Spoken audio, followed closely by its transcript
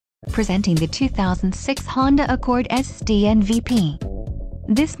Presenting the 2006 Honda Accord SD NVP.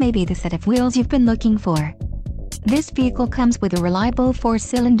 This may be the set of wheels you've been looking for. This vehicle comes with a reliable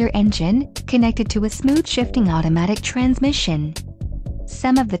 4-cylinder engine, connected to a smooth shifting automatic transmission.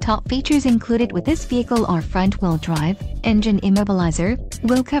 Some of the top features included with this vehicle are front-wheel drive, engine immobilizer,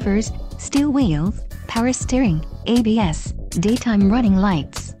 wheel covers, steel wheels, power steering, ABS, daytime running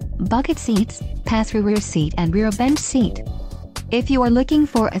lights, bucket seats, pass-through rear seat and rear bench seat. If you are looking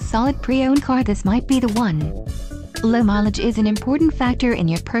for a solid pre-owned car, this might be the one. Low mileage is an important factor in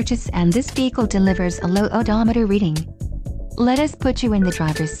your purchase, and this vehicle delivers a low odometer reading. Let us put you in the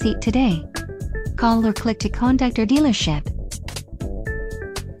driver's seat today. Call or click to contact our dealership.